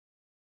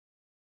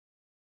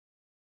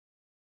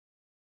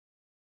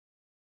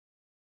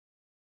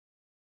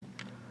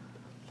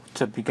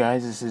What's up, you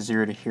guys? This is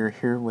Zero to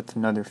here with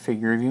another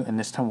figure review, and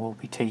this time we'll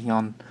be taking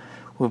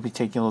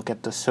a look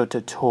at the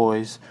SOTA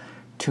Toys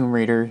Tomb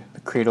Raider: The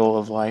Cradle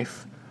of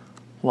Life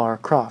Lara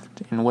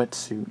Croft in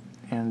wetsuit,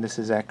 and this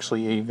is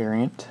actually a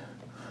variant.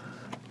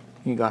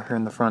 You got her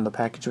in the front of the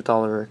package with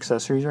all her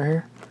accessories right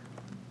here.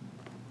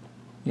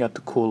 You got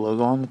the cool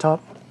logo on the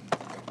top.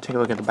 Take a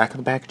look at the back of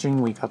the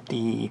packaging. We got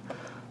the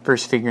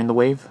first figure in the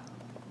wave,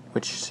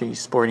 which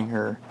she's sporting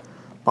her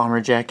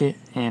bomber jacket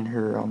and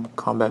her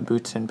combat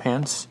boots and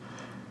pants.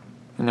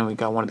 And then we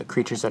got one of the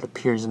creatures that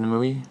appears in the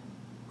movie,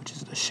 which is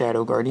the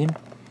Shadow Guardian.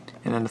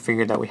 And then the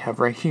figure that we have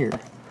right here.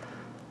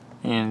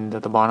 And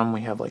at the bottom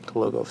we have like the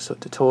logo of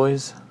SOTA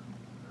Toys.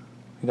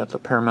 We got the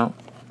Paramount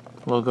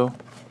logo.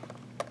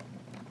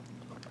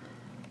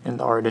 And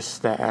the artists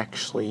that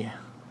actually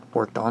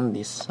worked on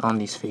these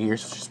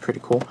figures, which is pretty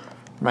cool.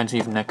 Reminds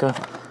me of NECA,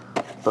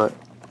 but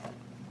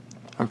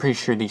I'm pretty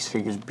sure these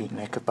figures beat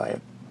NECA by a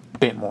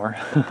bit more.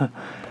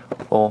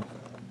 Well,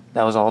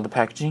 that was all the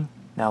packaging.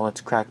 Now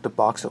let's crack the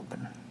box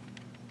open.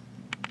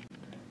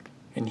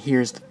 And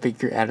here's the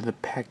figure out of the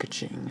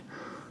packaging.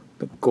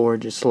 The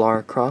gorgeous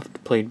Lara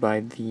Croft, played by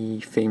the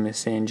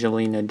famous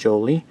Angelina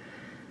Jolie.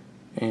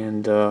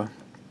 And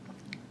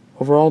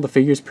overall, the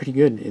figure is pretty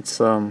good. It's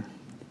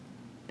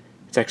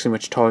actually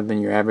much taller than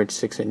your average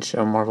 6-inch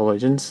Marvel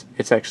Legends.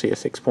 It's actually a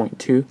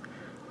 6.2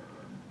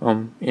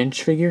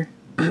 inch figure,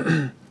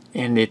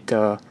 and it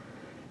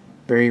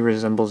very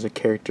resembles the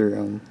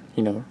character,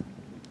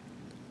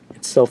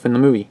 itself in the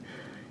movie,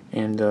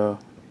 and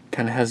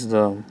kind of has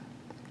the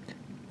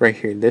right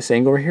here, this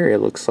angle right here. It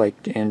looks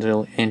like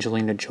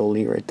Angelina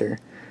Jolie right there.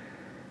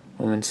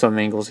 In some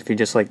angles, if you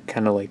just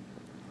kind of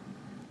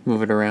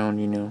move it around,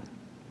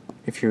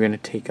 if you're gonna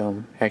take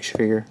action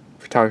figure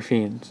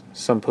photography, and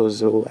some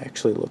poses, it will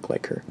actually look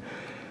like her.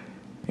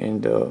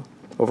 And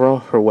overall,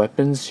 her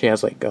weapons, she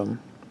has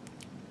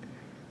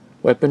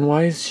weapon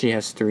wise, she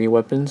has 3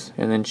 weapons,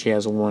 and then she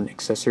has 1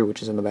 accessory,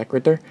 which is in the back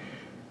right there.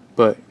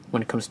 But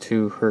when it comes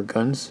to her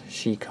guns,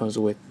 she comes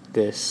with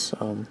this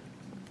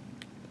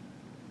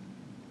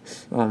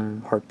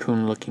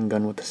harpoon looking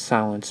gun with a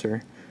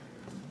silencer,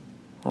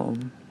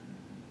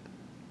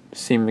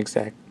 same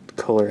exact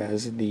color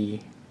as the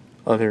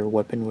other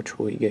weapon, which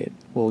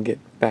we'll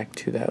get back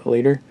to that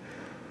later.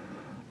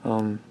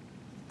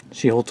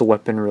 She holds a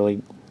weapon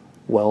really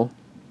well.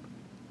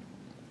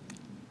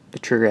 The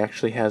trigger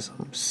actually has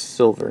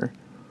silver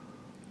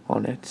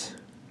on it,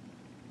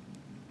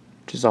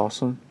 which is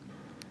awesome.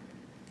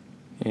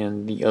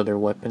 And the other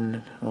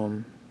weapon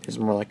is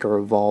more like a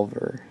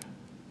revolver.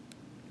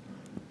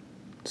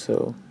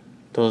 So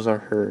those are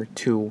her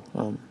 2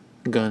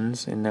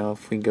 guns. And now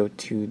if we go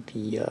to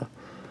the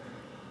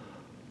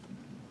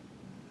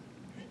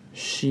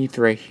sheath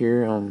right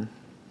here,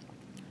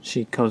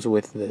 she comes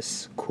with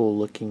this cool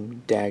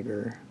looking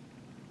dagger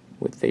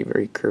with a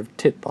very curved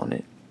tip on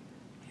it.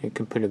 You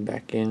can put it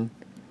back in.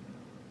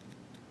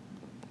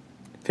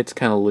 Fits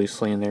kind of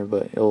loosely in there,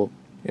 but it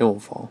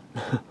won't fall.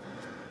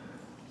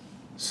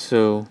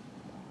 So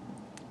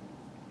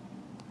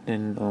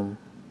then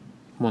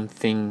one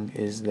thing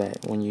is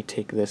that when you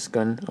take this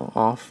gun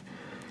off,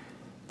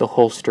 the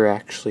holster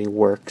actually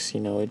works.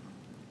 It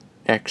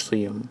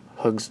actually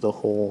hugs the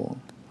hole.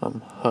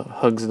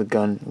 Hugs the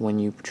gun when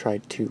you try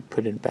to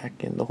put it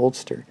back in the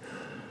holster.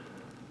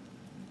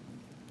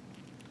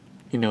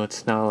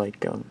 It's not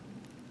like a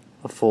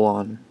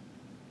full-on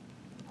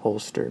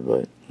holster,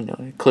 but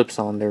it clips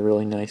on there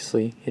really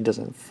nicely. It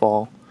doesn't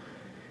fall.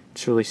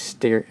 It's really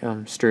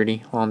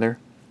sturdy on there.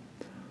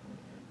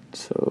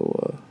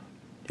 So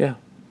yeah,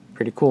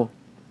 pretty cool.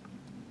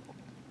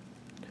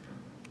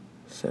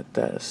 Set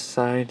that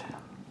aside.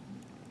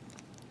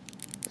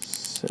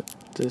 Set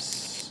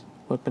this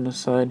weapon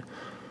aside.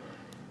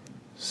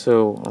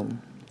 So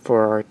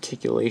for our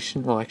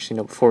articulation, well, actually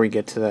no, before we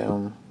get to that,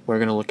 we're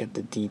gonna look at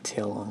the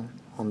detail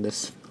on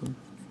this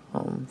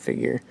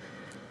figure.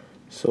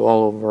 So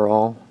all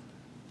overall,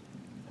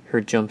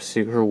 her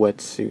jumpsuit, her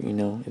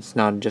wetsuit, it's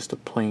not just a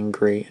plain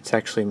gray, it's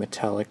actually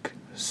metallic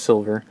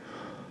silver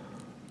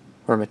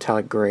or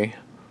metallic gray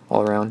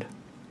all around.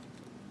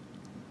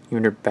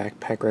 Even her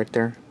backpack right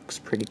there looks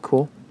pretty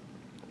cool,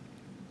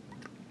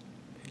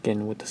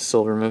 again with the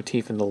silver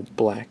motif and the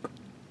black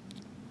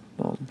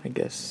I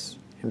guess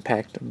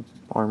impact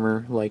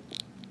armor like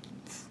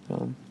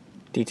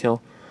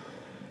detail.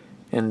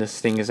 And this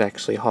thing is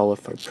actually hollow.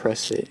 If I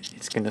press it,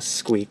 it's gonna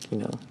squeak,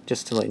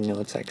 just to let you know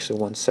it's actually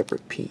one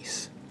separate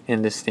piece.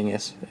 And this thing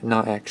is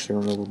not actually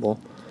removable.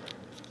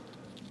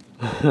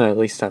 At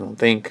least I don't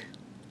think.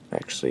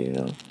 Actually,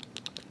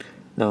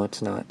 no,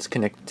 it's not. It's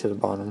connected to the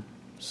bottom.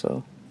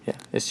 So yeah,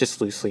 it's just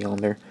loosely on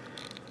there.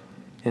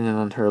 And then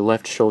on her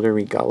left shoulder,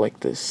 we got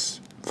this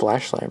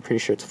flashlight. I'm pretty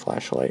sure it's a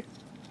flashlight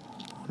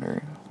on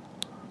her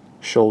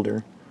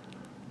shoulder.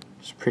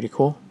 It's pretty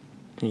cool.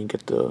 And you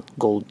get the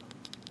gold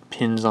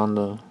pins on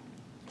the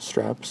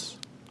straps,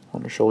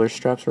 on her shoulder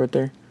straps right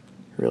there.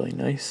 Really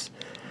nice.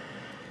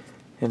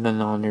 And then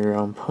on her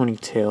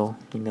ponytail,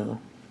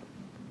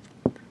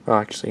 well,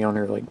 actually on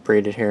her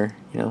braided hair,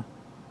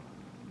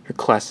 her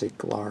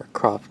classic Lara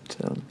Croft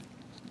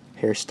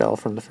hairstyle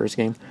from the first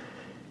game.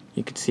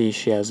 You can see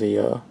she has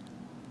a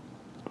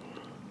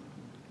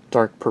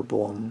dark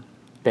purple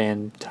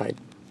band tied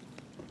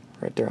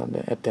right there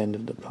at the end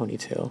of the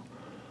ponytail,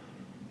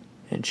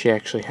 and she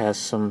actually has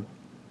some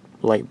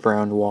light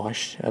brown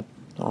wash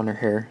on her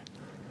hair,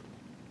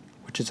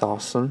 which is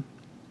awesome,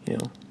 you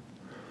know.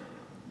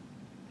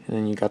 And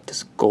then you got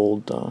this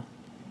gold,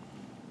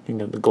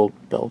 the gold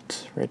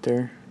belt right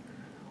there,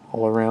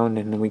 all around.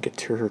 And then we get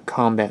to her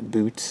combat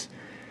boots,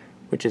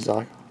 which is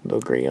the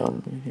gray.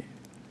 It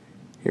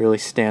really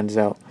stands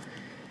out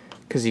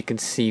because you can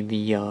see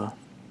the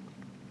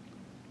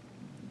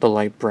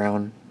light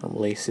brown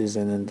laces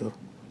and then the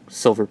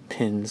silver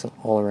pins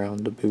all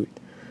around the boot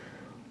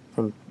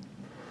from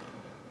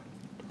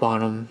the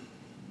bottom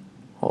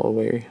all the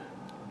way.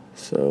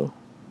 So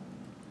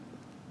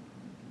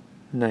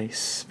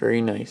nice,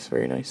 very nice,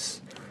 very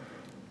nice.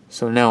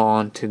 So now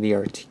on to the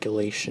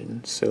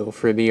articulation. So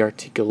for the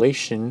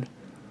articulation,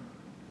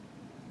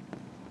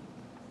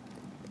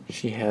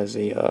 she has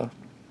a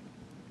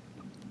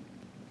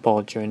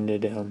ball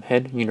jointed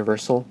head,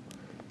 universal,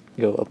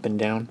 go up and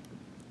down,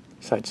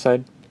 side to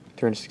side,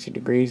 360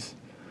 degrees.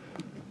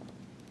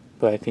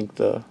 But I think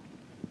oh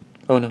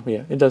no,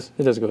 yeah, it does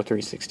go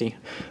 360.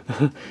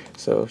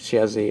 So she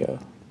has her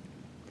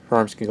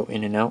arms can go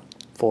in and out,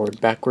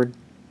 forward, backward.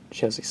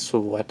 She has a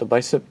swivel at the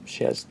bicep.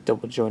 She has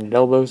double jointed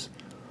elbows,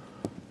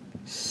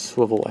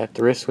 swivel at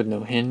the wrist with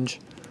no hinge.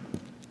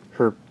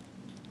 Her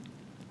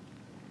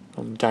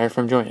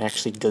diaphragm joint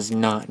actually does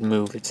not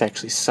move. It's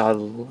actually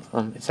solid.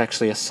 It's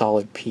actually a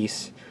solid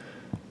piece,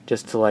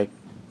 just to like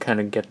kind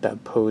of get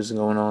that pose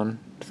going on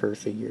for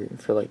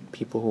like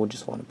people who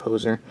just want to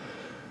pose her,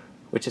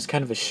 which is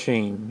kind of a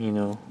shame, you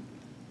know.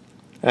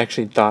 I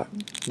actually thought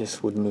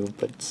this would move,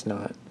 but it's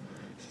not.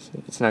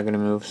 It's not going to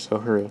move. So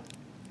her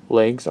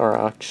legs are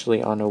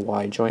actually on a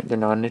Y joint. They're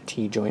not on a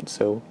T joint.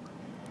 So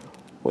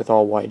with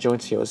all Y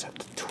joints, you always have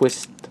to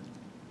twist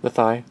the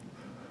thigh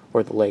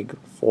or the leg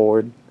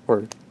forward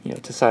or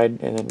to side,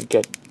 and then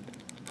get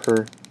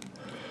her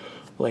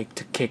leg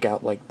to kick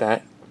out like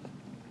that.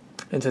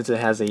 And since it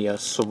has a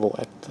swivel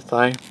at the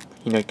thigh,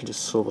 you can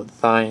just swivel the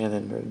thigh, and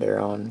then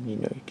thereon, you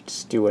can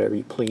just do whatever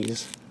you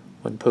please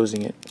when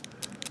posing it.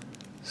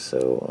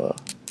 So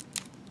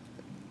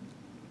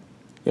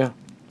yeah,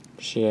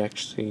 she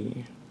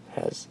actually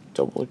has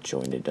double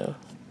jointed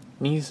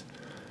knees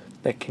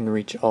that can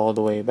reach all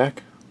the way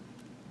back.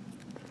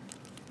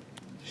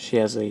 She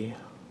has a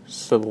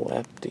swivel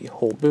at the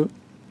whole boot,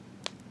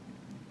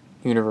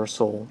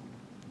 universal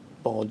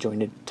ball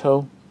jointed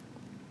toe,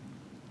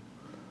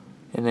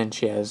 and then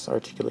she has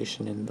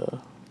articulation in the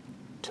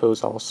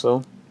toes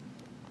also,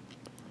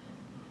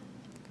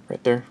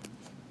 right there,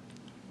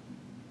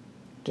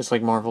 just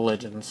like Marvel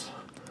Legends.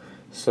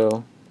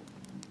 So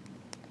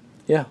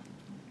yeah,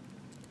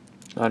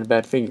 not a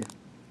bad figure.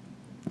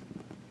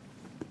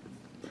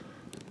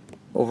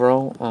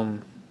 Overall,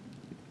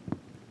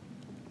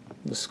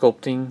 the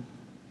sculpting,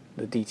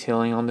 the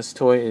detailing on this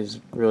toy is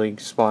really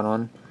spot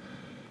on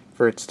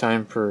for its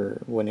time.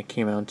 For when it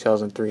came out in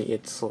 2003,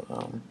 it's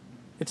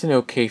an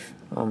okay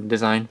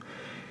design.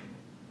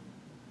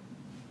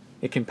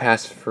 It can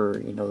pass for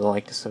the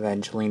likeness of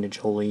Angelina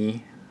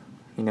Jolie.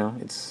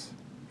 It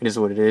is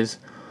what it is.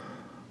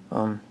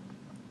 If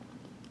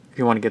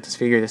you want to get this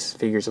figure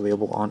is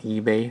available on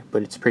eBay,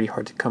 but it's pretty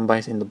hard to come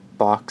by in the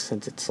box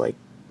since it's like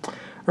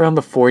around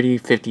the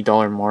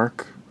 $40-50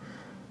 mark.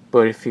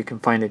 But if you can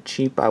find it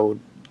cheap, I would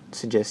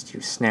suggest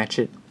you snatch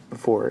it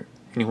before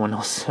anyone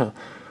else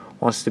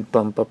wants to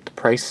bump up the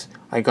price.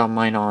 I got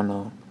mine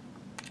on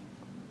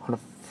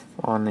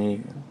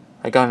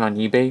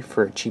eBay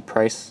for a cheap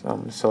price.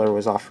 The seller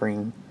was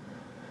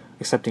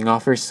accepting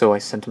offers, so I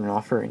sent him an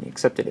offer and he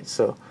accepted it.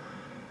 So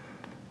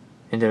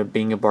ended up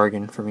being a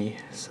bargain for me.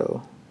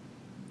 So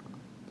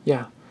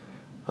yeah,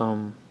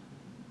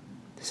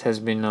 this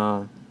has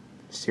been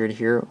steered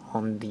here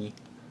on the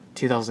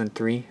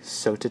 2003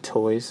 SOTA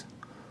Toys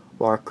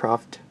Lara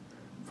Croft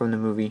from the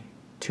movie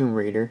Tomb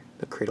Raider: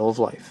 The Cradle of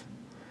Life.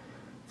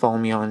 Follow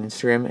me on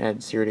Instagram at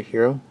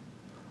ZeroToHero.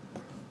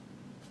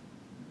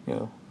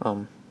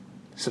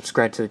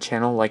 Subscribe to the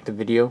channel, like the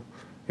video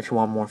if you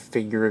want more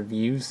figure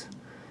reviews,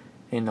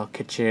 and I'll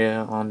catch you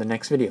on the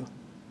next video.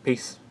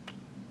 Peace.